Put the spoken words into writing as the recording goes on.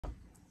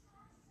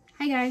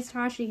Hi guys,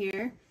 Tasha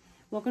here.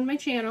 Welcome to my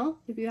channel.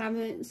 If you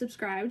haven't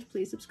subscribed,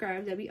 please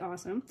subscribe. That'd be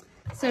awesome.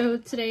 So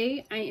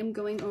today I am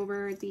going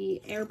over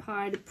the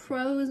AirPod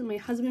Pros. My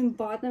husband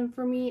bought them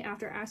for me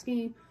after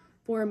asking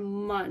for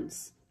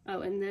months.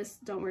 Oh, and this,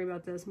 don't worry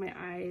about this. My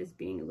eye is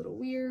being a little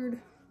weird.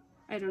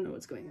 I don't know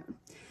what's going on.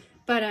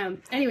 But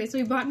anyway, so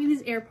he bought me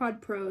these AirPod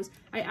Pros.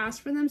 I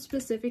asked for them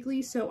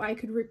specifically so I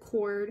could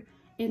record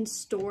in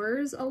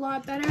stores a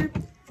lot better.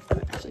 I'm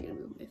actually gonna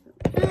move my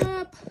phone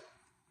up.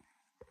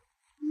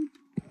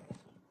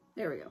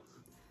 There we go.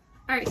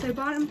 All right, so I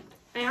bought them.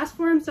 I asked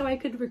for them so I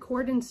could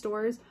record in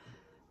stores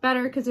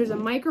better because there's a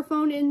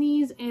microphone in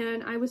these,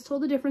 and I was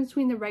told the difference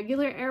between the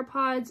regular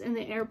AirPods and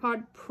the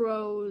AirPod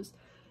Pros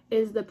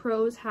is the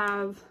Pros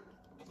have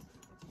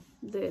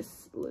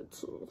this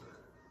little,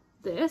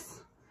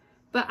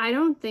 but I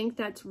don't think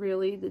that's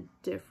really the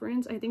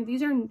difference. I think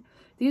these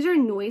are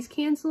noise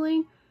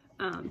canceling.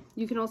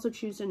 You can also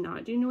choose to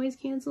not do noise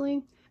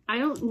canceling. I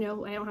don't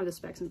know. I don't have the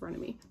specs in front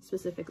of me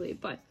specifically,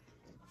 but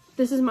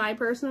this is my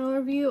personal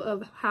review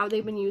of how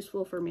they've been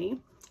useful for me.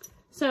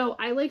 So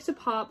I like to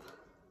pop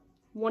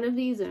one of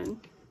these in.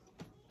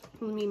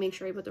 Let me make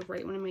sure I put the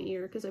right one in my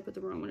ear because I put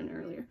the wrong one in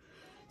earlier.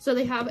 So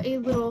they have a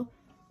little,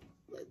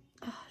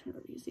 I don't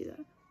know if you see that.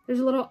 There's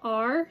a little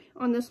R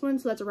on this one,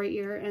 so that's a right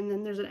ear, and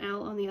then there's an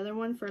L on the other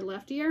one for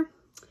left ear.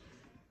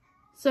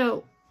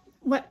 So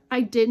what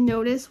I did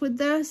notice with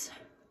this,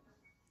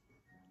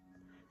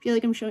 I feel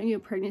like I'm showing you a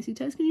pregnancy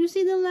test. Can you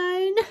see the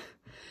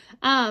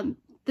line?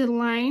 The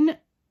line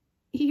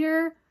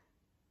here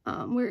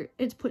where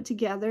it's put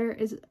together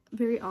is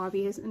very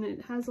obvious, and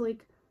it has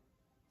like,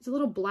 it's a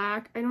little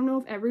black. I don't know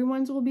if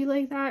everyone's will be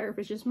like that or if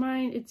it's just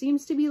mine. It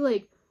seems to be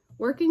like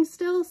working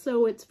still,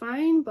 so it's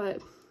fine,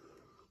 but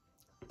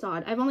it's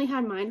odd. I've only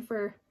had mine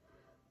for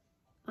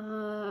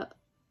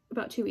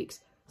about 2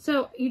 weeks.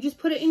 So you just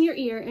put it in your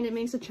ear and it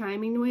makes a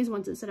chiming noise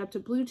once it's set up to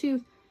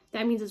Bluetooth.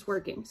 That means it's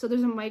working. So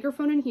there's a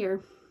microphone in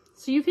here,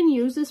 so you can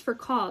use this for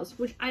calls,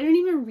 which I didn't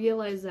even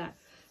realize that.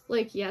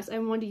 Like, yes, I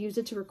wanted to use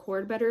it to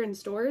record better in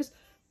stores,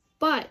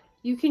 but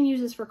you can use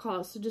this for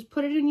calls. So just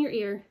put it in your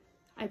ear.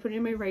 I put it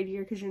in my right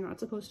ear because you're not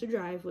supposed to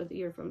drive with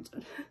earphones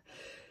on.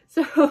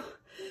 So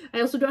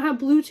I also don't have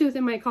Bluetooth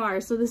in my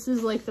car, so this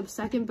is like the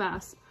second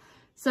best.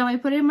 So I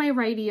put it in my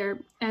right ear,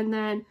 and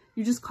then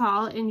you just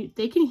call and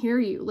they can hear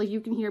you. Like,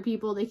 you can hear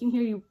people, they can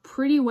hear you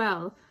pretty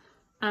well.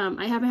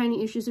 I haven't had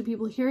any issues with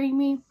people hearing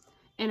me,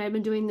 and I've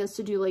been doing this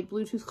to do like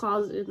Bluetooth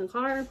calls in the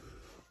car.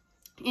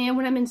 And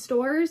when I'm in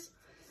stores,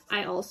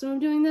 I also am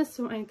doing this,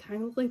 so I kind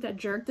of look like that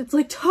jerk that's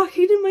like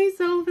talking to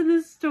myself in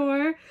the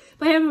store,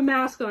 but I have a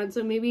mask on,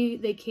 so maybe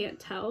they can't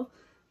tell.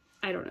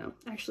 I don't know.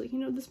 Actually, you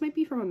know, this might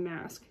be from a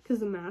mask because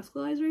the mask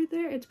lies right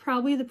there. It's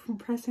probably from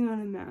pressing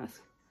on a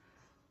mask.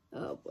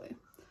 Oh boy.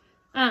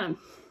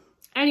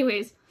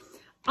 Anyways,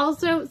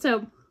 also,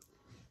 so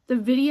the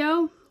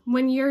video,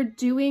 when you're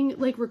doing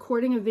like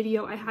recording a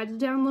video, I had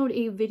to download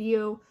a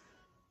video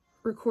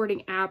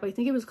recording app. I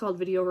think it was called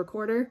Video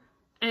Recorder.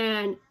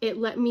 And it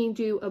let me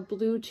do a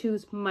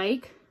Bluetooth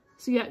mic.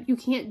 So yeah, you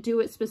can't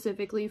do it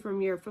specifically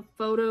from your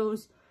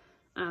photos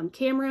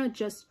camera.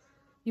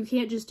 You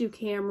can't just do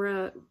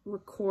camera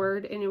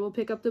record and it will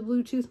pick up the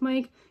Bluetooth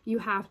mic. You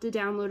have to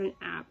download an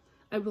app.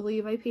 I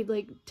believe I paid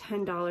like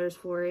 $10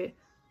 for it.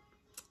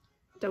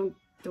 Don't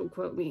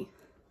quote me.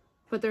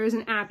 But there is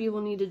an app you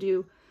will need to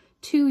do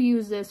to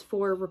use this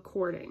for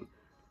recording.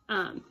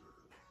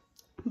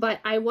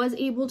 But I was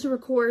able to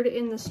record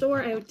in the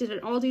store. I did an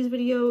Aldi's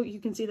video. You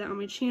can see that on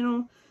my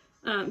channel.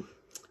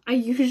 I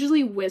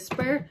usually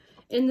whisper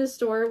in the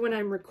store when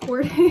I'm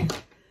recording.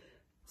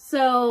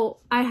 So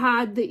I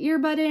had the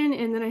earbud in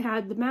and then I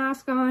had the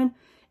mask on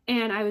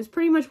and I was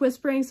pretty much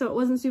whispering, so it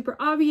wasn't super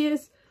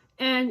obvious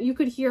and you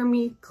could hear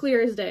me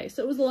clear as day.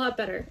 So it was a lot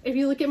better. If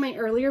you look at my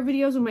earlier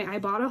videos with my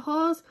Ibotta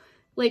hauls,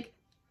 like,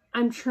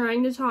 I'm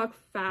trying to talk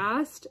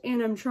fast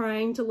and I'm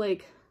trying to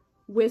like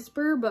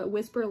whisper, but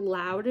whisper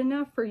loud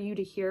enough for you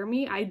to hear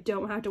me. I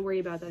don't have to worry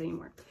about that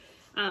anymore.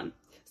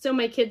 So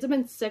my kids have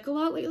been sick a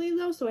lot lately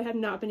though, so I have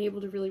not been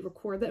able to really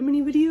record that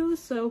many videos.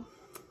 So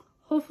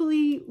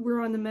hopefully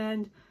we're on the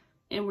mend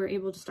and we're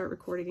able to start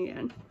recording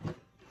again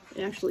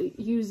and actually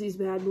use these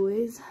bad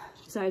boys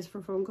besides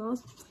for phone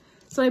calls.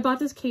 So I bought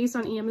this case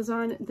on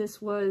Amazon.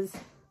 This was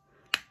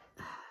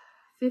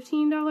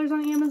 $15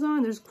 on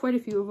Amazon. There's quite a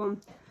few of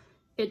them.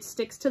 It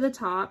sticks to the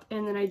top,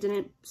 and then I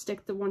didn't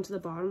stick the one to the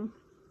bottom.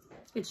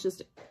 It's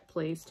just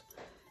placed.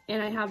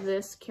 And I have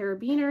this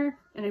carabiner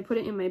and I put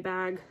it in my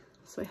bag.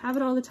 So I have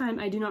it all the time.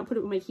 I do not put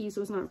it with my keys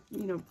so it's not,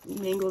 you know,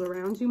 mangled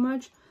around too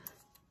much.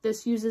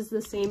 This uses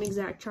the same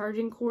exact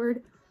charging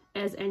cord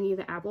as any of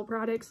the Apple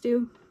products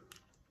do.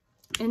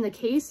 And the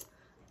case,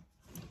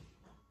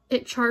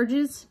 it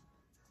charges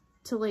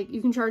to like, you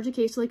can charge the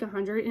case to like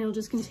 100 and it'll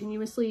just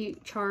continuously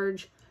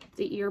charge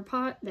the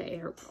AirPods.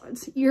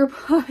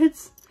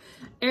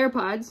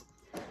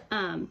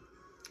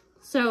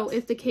 So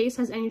if the case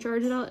has any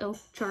charge at all, it'll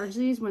charge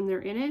these when they're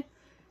in it.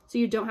 So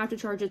you don't have to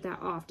charge it that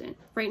often.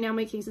 Right now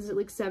my case is at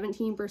like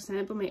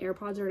 17%, but my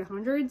AirPods are at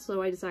 100,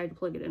 so I decided to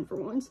plug it in for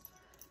once.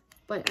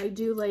 but I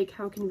do like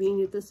how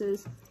convenient this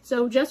is.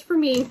 So just for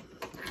me,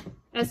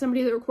 as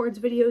somebody that records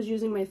videos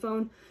using my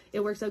phone, it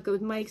works out good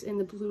with mics, and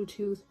the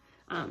Bluetooth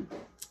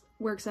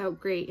works out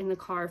great in the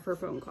car for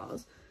phone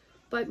calls.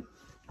 But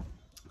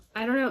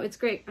I don't know, it's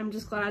great. I'm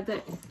just glad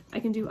that I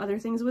can do other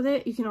things with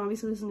it. You can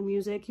obviously listen to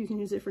music. You can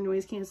use it for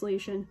noise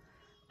cancellation.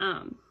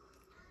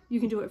 You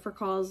can do it for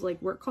calls,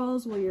 like work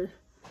calls while you're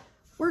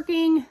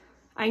working.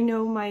 I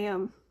know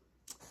my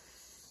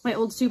my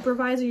old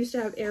supervisor used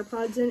to have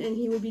AirPods in, and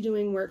he would be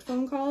doing work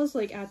phone calls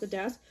like at the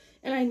desk,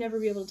 and I'd never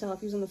be able to tell if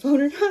he was on the phone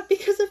or not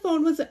because the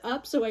phone wasn't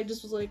up. So I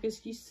just was like, is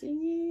he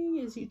singing?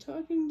 Is he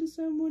talking to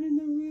someone in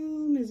the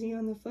room? Is he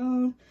on the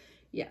phone?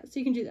 Yeah, so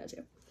you can do that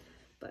too.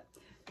 But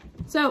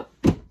so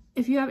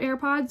if you have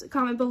AirPods,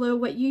 comment below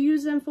what you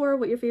use them for,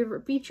 what your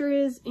favorite feature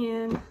is,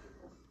 and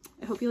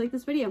I hope you like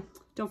this video.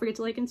 Don't forget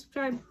to like and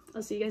subscribe.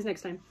 I'll see you guys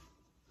next time.